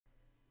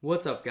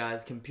What's up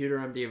guys, Computer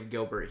MD of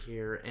Gilbert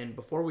here, and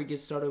before we get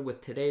started with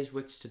today's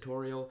Wix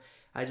tutorial,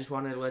 I just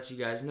wanted to let you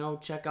guys know,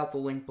 check out the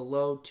link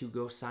below to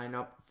go sign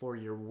up for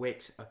your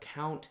Wix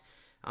account.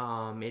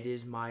 It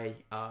is my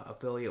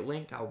affiliate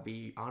link. I'll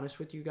be honest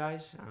with you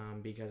guys,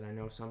 because I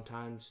know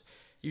sometimes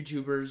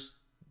YouTubers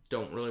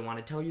don't really want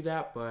to tell you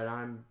that, but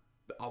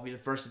I'll be the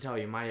first to tell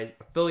you. My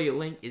affiliate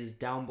link is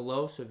down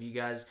below, so if you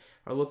guys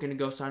are looking to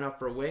go sign up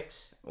for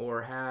Wix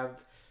or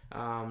have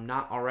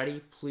not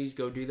already, please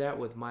go do that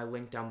with my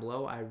link down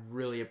below. I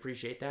really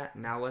appreciate that.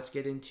 Now let's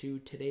get into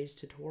today's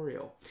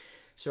tutorial.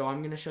 So I'm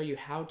going to show you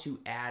how to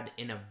add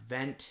an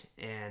event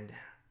and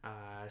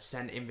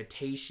send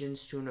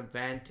invitations to an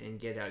event and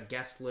get a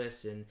guest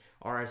list and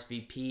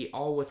RSVP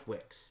all with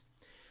Wix.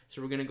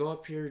 So we're going to go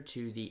up here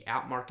to the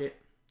app market.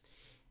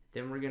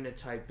 Then we're going to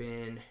type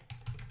in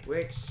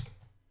Wix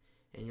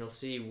and you'll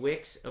see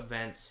Wix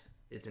Events.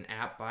 It's an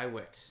app by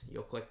Wix.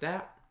 You'll click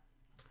that.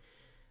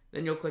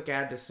 Then you'll click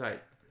add to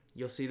site.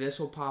 You'll see this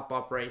will pop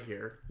up right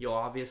here. You'll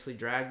obviously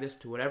drag this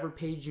to whatever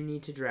page you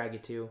need to drag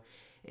it to,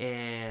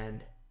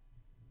 and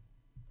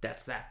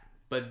that's that.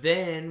 But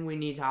then we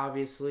need to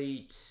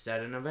obviously set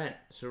an event.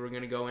 So we're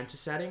going to go into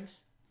settings.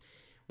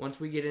 Once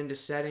we get into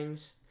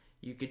settings,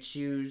 you could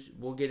choose,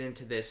 we'll get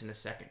into this in a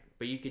second,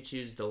 but you could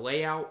choose the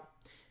layout.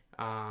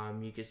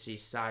 You could see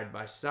side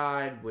by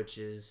side, which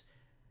is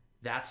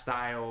that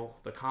style,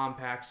 the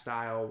compact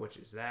style, which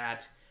is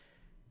that.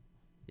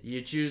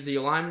 You choose the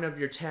alignment of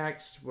your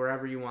text,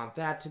 wherever you want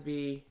that to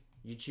be.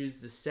 You choose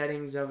the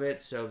settings of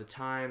it, so the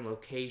time,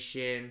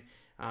 location.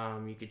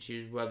 You could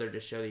choose whether to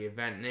show the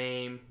event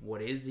name,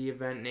 what is the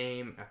event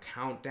name, a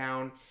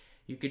countdown.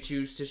 You could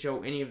choose to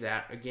show any of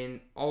that.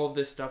 Again, all of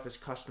this stuff is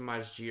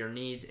customized to your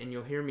needs, and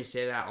you'll hear me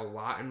say that a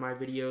lot in my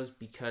videos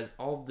because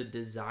all of the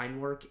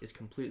design work is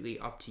completely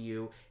up to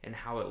you and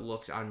how it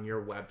looks on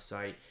your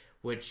website,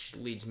 which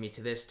leads me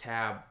to this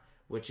tab,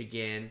 which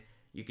again,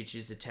 you could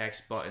choose the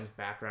text, buttons,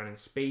 background, and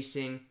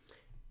spacing,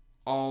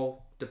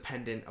 all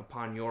dependent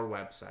upon your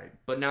website.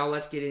 But now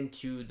let's get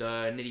into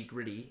the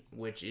nitty-gritty,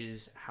 which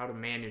is how to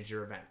manage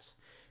your events.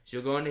 So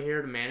you'll go into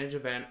here to manage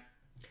event,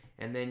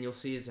 and then you'll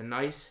see it's a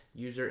nice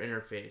user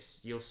interface.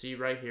 You'll see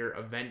right here,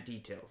 event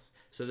details.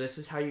 So this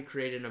is how you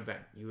create an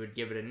event. You would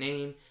give it a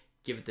name,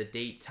 give it the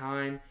date,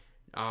 time,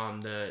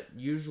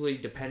 usually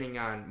depending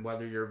on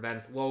whether your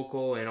event's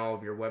local and all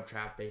of your web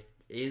traffic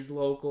is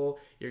local,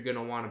 you're going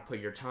to want to put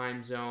your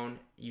time zone.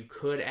 You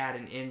could add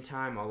an end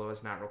time, although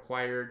it's not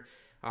required.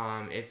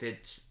 If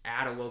it's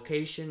at a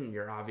location,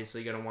 you're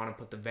obviously going to want to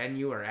put the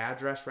venue or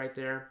address right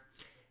there.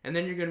 And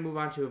then you're going to move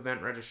on to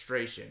event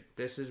registration.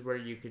 This is where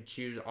you could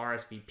choose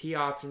RSVP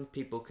options.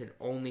 People could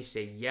only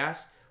say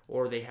yes,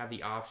 or they have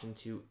the option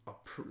to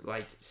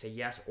say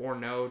yes or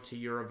no to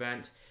your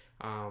event.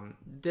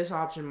 This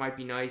option might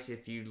be nice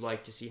if you'd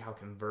like to see how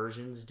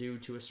conversions do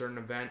to a certain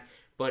event,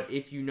 but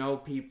if you know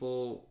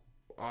people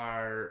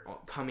are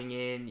coming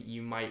in,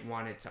 you might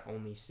want it to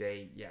only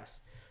say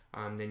yes.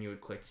 Then you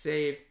would click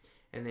save,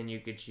 and then you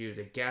could choose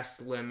a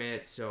guest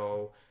limit.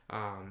 So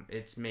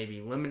it's maybe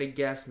limited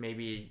guests.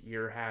 Maybe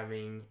you're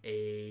having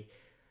a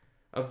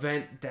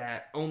event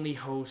that only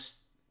hosts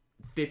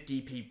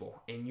 50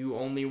 people and you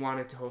only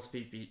want it to host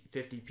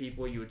 50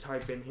 people. You would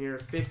type in here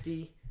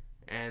 50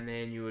 and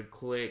then you would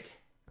click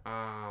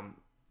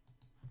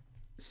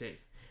save.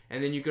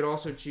 And then you could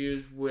also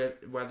choose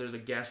whether the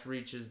guest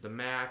reaches the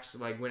max,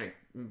 like when it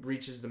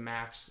reaches the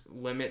max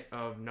limit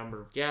of number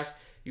of guests,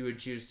 you would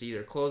choose to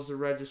either close the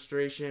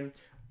registration,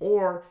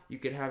 or you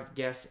could have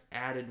guests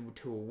added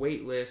to a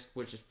wait list,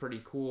 which is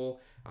pretty cool.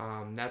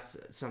 That's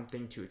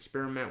something to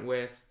experiment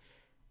with.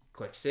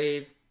 Click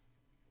save.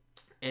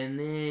 And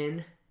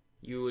then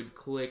you would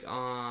click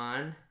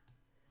on,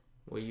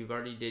 well, you've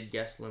already did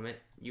guest limit.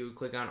 You would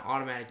click on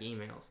automatic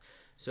emails.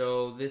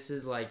 So this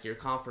is like your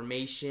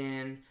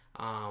confirmation,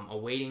 a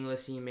waiting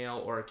list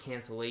email, or a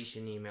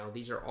cancellation email.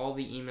 These are all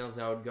the emails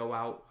that would go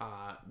out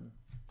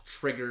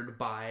triggered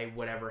by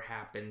whatever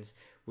happens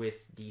with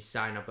the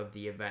sign up of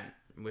the event.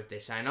 If they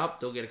sign up,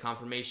 they'll get a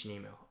confirmation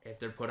email. If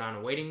they're put on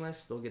a waiting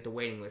list, they'll get the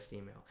waiting list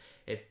email.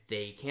 If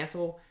they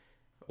cancel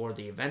or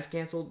the event's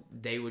canceled,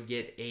 they would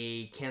get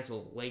a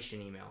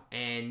cancellation email.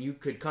 And you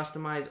could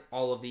customize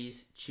all of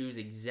these, choose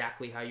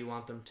exactly how you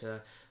want them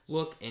to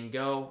look and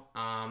go,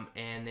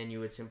 and then you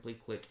would simply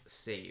click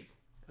save.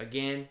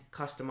 Again,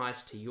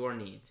 customized to your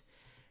needs.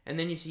 And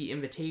then you see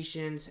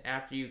invitations.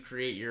 After you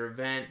create your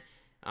event,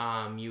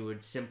 you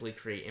would simply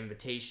create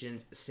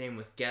invitations. Same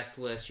with guest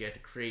lists. You have to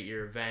create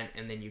your event,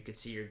 and then you could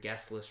see your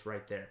guest list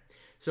right there.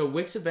 So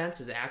Wix Events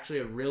is actually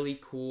a really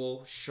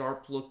cool,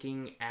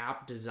 sharp-looking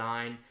app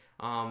design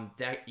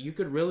that you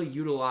could really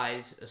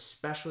utilize,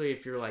 especially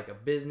if you're like a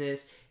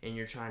business and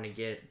you're trying to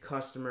get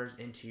customers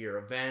into your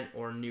event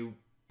or new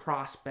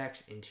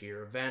prospects into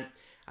your event.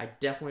 I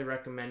definitely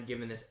recommend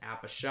giving this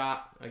app a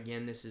shot.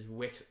 Again, this is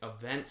Wix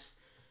Events.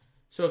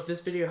 So if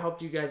this video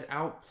helped you guys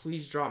out,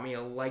 please drop me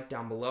a like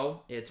down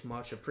below. It's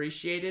much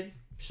appreciated.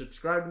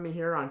 Subscribe to me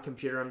here on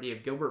Computer MD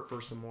of Gilbert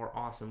for some more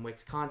awesome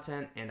Wix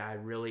content, and I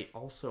really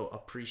also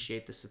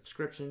appreciate the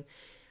subscription.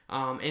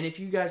 And if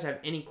you guys have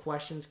any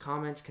questions,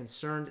 comments,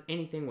 concerns,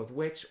 anything with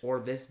Wix or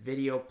this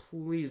video,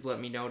 please let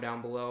me know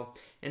down below.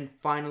 And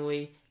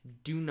finally,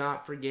 do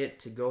not forget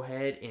to go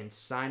ahead and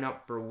sign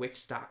up for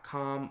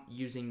Wix.com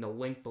using the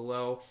link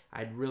below.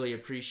 I'd really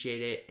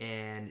appreciate it,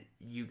 and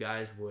you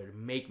guys would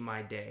make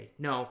my day.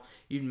 No,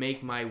 you'd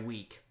make my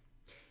week.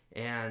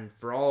 And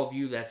for all of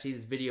you that see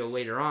this video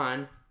later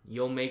on,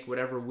 you'll make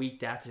whatever week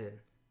that's in.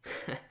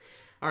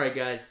 Alright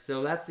guys,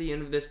 so that's the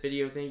end of this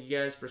video. Thank you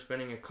guys for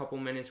spending a couple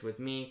minutes with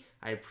me.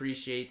 I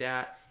appreciate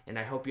that, and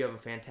I hope you have a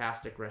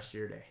fantastic rest of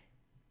your day.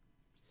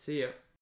 See ya.